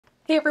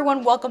Hey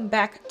everyone, welcome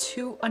back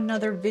to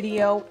another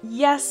video.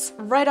 Yes,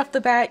 right off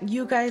the bat,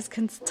 you guys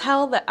can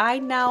tell that I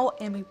now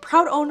am a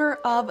proud owner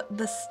of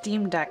the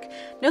Steam Deck.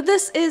 Now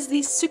this is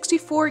the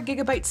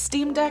 64GB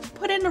Steam Deck.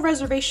 Put in a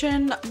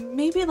reservation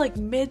maybe like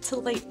mid to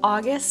late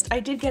August. I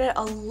did get it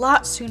a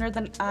lot sooner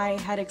than I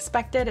had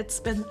expected. It's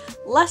been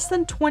less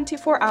than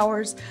 24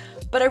 hours,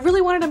 but I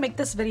really wanted to make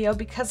this video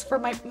because for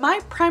my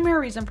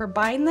primary reason for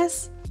buying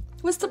this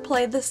was to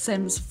play The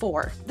Sims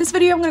 4. This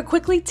video I'm going to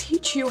quickly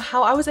teach you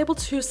how I was able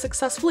to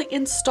successfully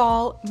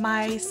install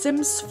my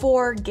Sims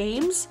 4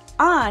 games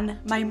on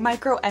my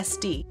micro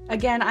SD.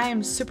 Again, I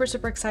am super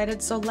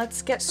excited, so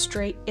let's get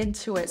straight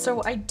into it.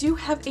 So I do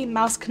have a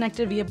mouse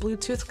connected via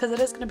Bluetooth because it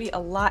is going to be a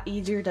lot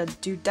easier to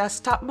do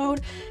desktop mode,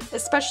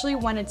 especially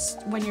when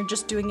you're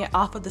just doing it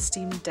off of the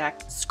Steam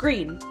Deck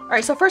screen.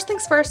 Alright, so first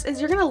things first is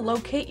you're going to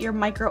locate your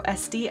micro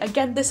SD.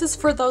 Again, this is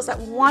for those that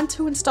want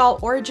to install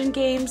Origin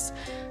games.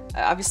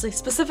 Obviously,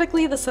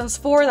 specifically The Sims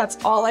 4, that's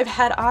all I've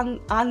had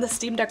on the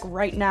Steam Deck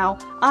right now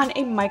on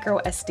a micro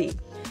SD.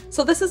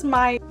 So this is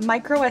my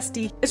micro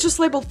SD. It's just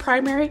labeled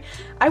primary.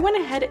 I went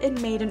ahead and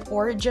made an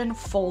Origin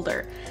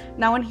folder.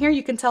 Now in here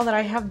you can tell that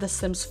I have The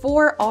Sims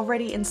 4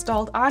 already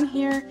installed on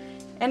here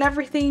and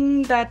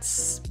everything that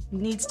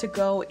needs to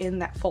go in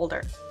that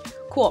folder.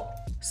 Cool.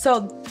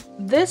 So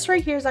this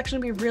right here is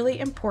actually going to be really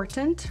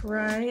important,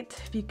 right?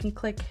 If you can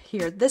click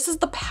here. This is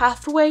the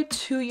pathway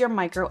to your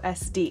micro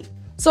SD.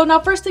 So now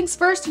first things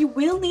first, you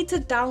will need to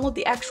download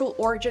the actual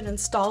Origin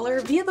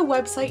installer via the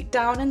website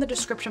down in the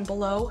description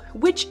below,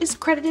 which is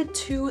credited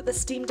to the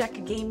Steam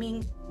Deck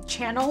Gaming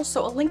channel.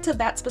 So a link to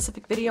that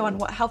specific video and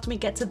what helped me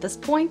get to this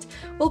point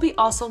will be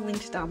also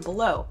linked down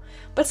below.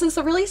 But since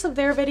the release of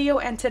their video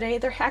and today,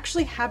 there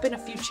actually have been a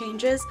few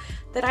changes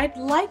that I'd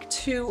like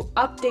to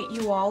update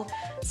you all,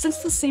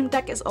 since the Steam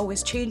Deck is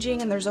always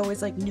changing and there's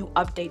always like new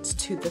updates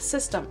to the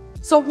system.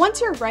 So once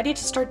you're ready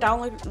to start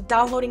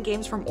downloading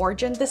games from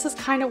Origin, this is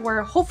kind of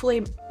where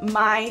hopefully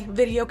my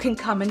video can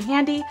come in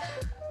handy.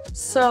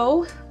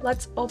 So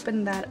let's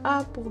open that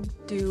up. We'll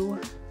do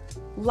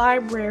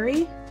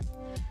library.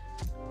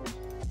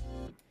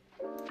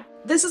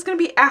 This is going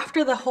to be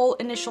after the whole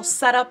initial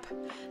setup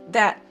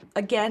that,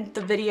 again,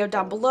 the video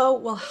down below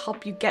will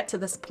help you get to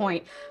this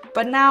point.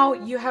 But now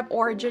you have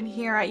Origin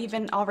here. I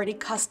even already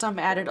custom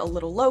added a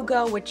little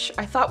logo, which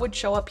I thought would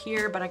show up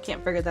here, but I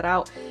can't figure that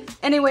out.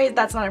 Anyway,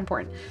 that's not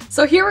important.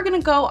 So here we're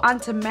going to go on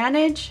to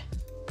Manage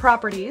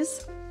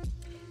Properties.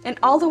 And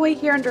all the way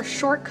here under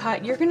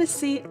Shortcut, you're going to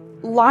see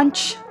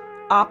Launch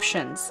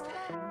Options.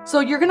 So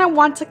you're going to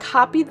want to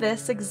copy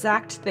this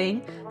exact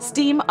thing,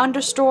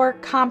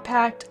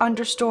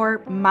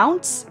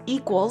 steam_compact_mounts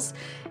equals,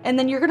 and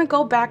then you're going to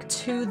go back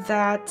to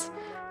that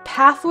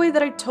pathway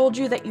that I told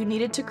you that you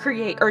needed to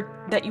create,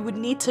 or that you would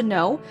need to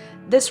know.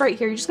 This right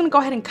here, you're just going to go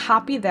ahead and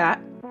copy that,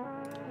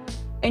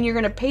 and you're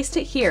going to paste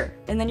it here,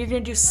 and then you're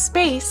going to do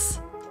space,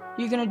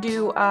 you're going to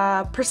do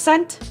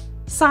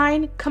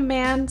 %sign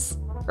commands,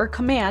 or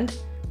command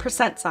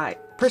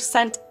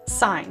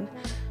 %sign.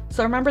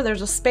 So remember,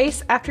 there's a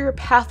space after your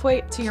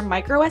pathway to your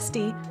micro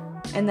SD,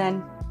 and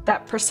then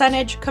that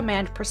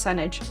command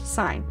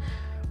 %sign.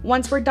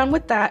 Once we're done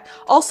with that,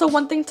 also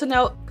one thing to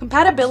note,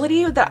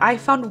 compatibility that I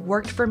found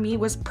worked for me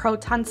was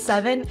Proton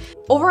 7.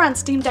 Over on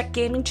Steam Deck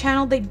Gaming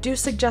channel, they do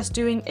suggest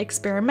doing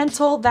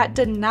experimental. That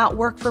did not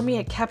work for me.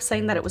 It kept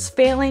saying that it was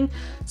failing.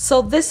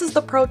 So this is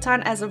the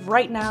Proton as of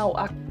right now,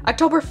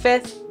 October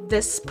 5th,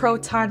 this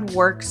Proton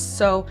works.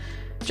 So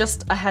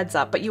just a heads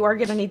up, but you are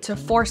going to need to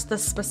force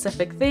this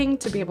specific thing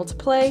to be able to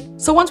play.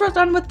 So once we're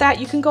done with that,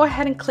 you can go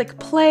ahead and click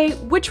play,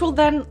 which will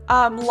then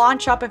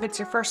launch up if it's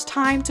your first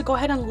time to go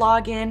ahead and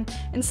log in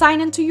and sign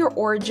into your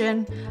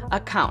Origin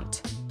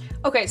account.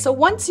 Okay, so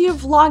once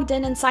you've logged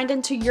in and signed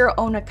into your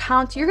own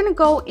account, you're going to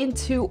go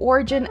into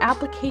Origin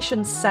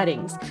application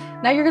settings.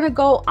 Now you're going to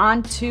go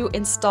on to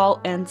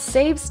Install and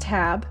Saves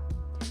tab.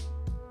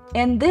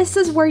 And this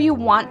is where you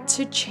want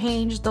to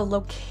change the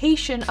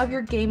location of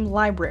your game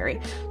library.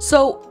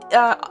 So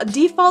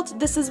default,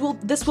 this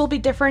will be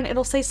different.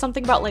 It'll say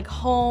something about like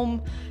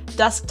home,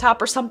 desktop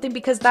or something,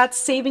 because that's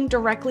saving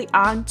directly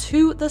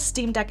onto the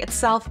Steam Deck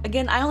itself.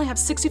 Again, I only have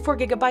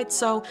 64GB,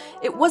 so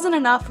it wasn't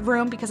enough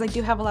room because I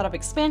do have a lot of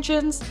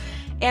expansions.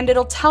 And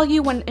it'll tell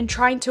you when in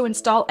trying to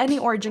install any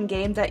Origin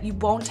game that you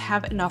won't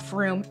have enough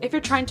room if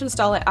you're trying to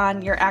install it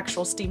on your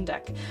actual Steam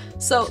Deck.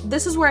 So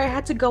this is where I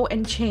had to go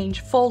and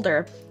change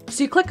folder.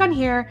 So you click on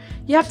here,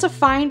 you have to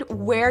find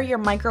where your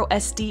micro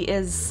SD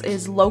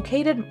is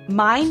located.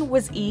 Mine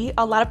was E,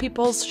 a lot of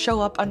people's show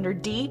up under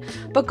D,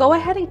 but go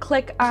ahead and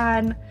click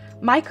on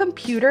My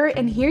Computer,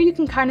 and here you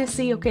can kind of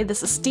see, okay,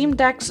 this is Steam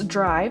Deck's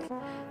drive.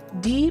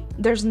 D,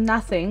 there's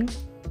nothing.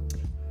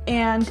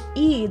 And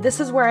E, this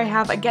is where I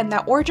have, again,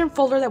 that Origin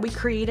folder that we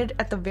created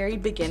at the very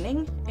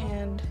beginning,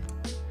 and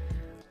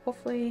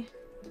hopefully,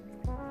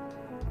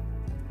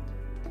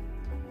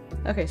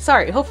 okay,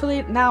 sorry,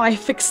 hopefully now I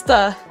fixed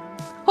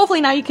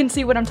hopefully now you can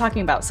see what I'm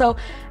talking about. So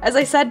as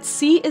I said,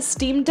 C is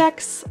Steam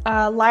Deck's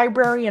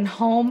library and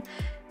home.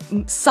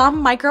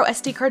 Some micro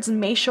SD cards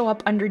may show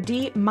up under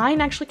D.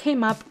 Mine actually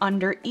came up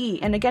under E.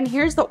 And again,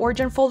 here's the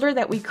origin folder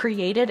that we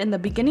created in the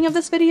beginning of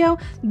this video.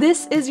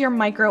 This is your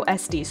micro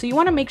SD. So you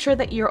want to make sure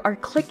that you are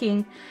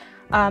clicking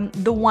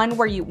the one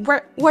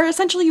where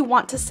essentially you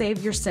want to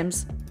save your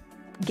Sims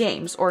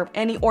games or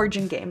any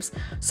origin games.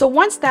 So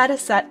once that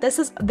is set,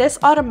 this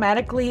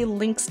automatically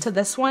links to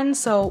this one.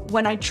 So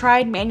when I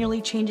tried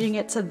manually changing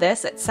it to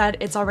this, it said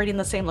it's already in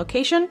the same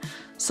location.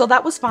 So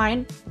that was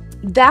fine.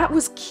 That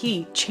was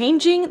key.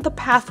 Changing the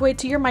pathway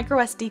to your micro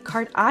SD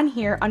card on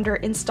here under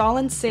Install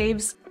and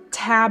Saves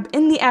tab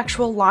in the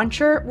actual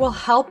launcher will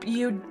help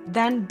you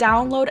then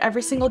download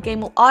every single game,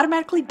 will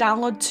automatically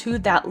download to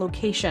that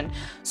location.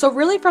 So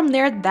really from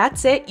there,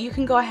 that's it. You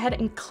can go ahead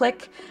and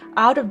click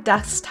out of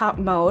desktop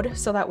mode,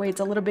 so that way it's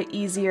a little bit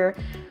easier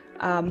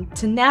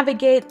to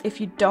navigate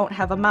if you don't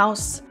have a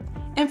mouse.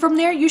 And from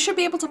there, you should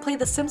be able to play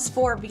The Sims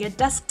 4 via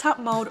desktop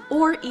mode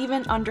or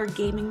even under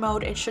gaming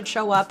mode. It should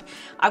show up.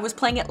 I was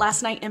playing it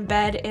last night in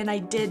bed and I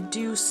did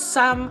do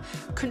some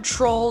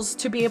controls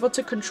to be able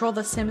to control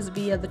The Sims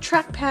via the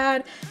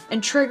trackpad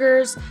and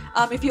triggers.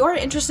 If you are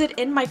interested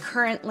in my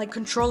current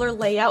controller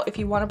layout, if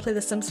you want to play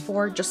The Sims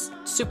 4 just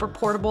super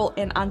portable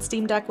and on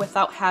Steam Deck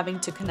without having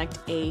to connect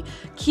a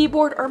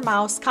keyboard or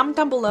mouse, comment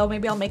down below.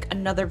 Maybe I'll make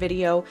another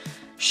video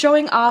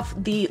showing off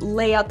the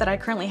layout that I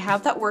currently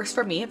have that works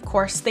for me. Of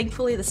course,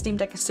 thankfully the Steam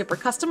Deck is super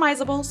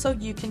customizable, so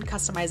you can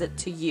customize it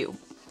to you.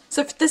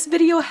 So if this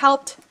video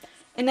helped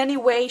in any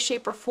way,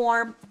 shape, or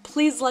form,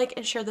 please like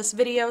and share this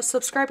video.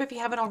 Subscribe if you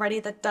haven't already.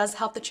 That does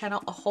help the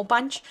channel a whole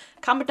bunch.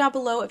 Comment down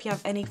below if you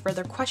have any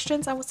further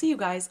questions. I will see you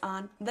guys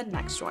on the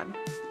next one.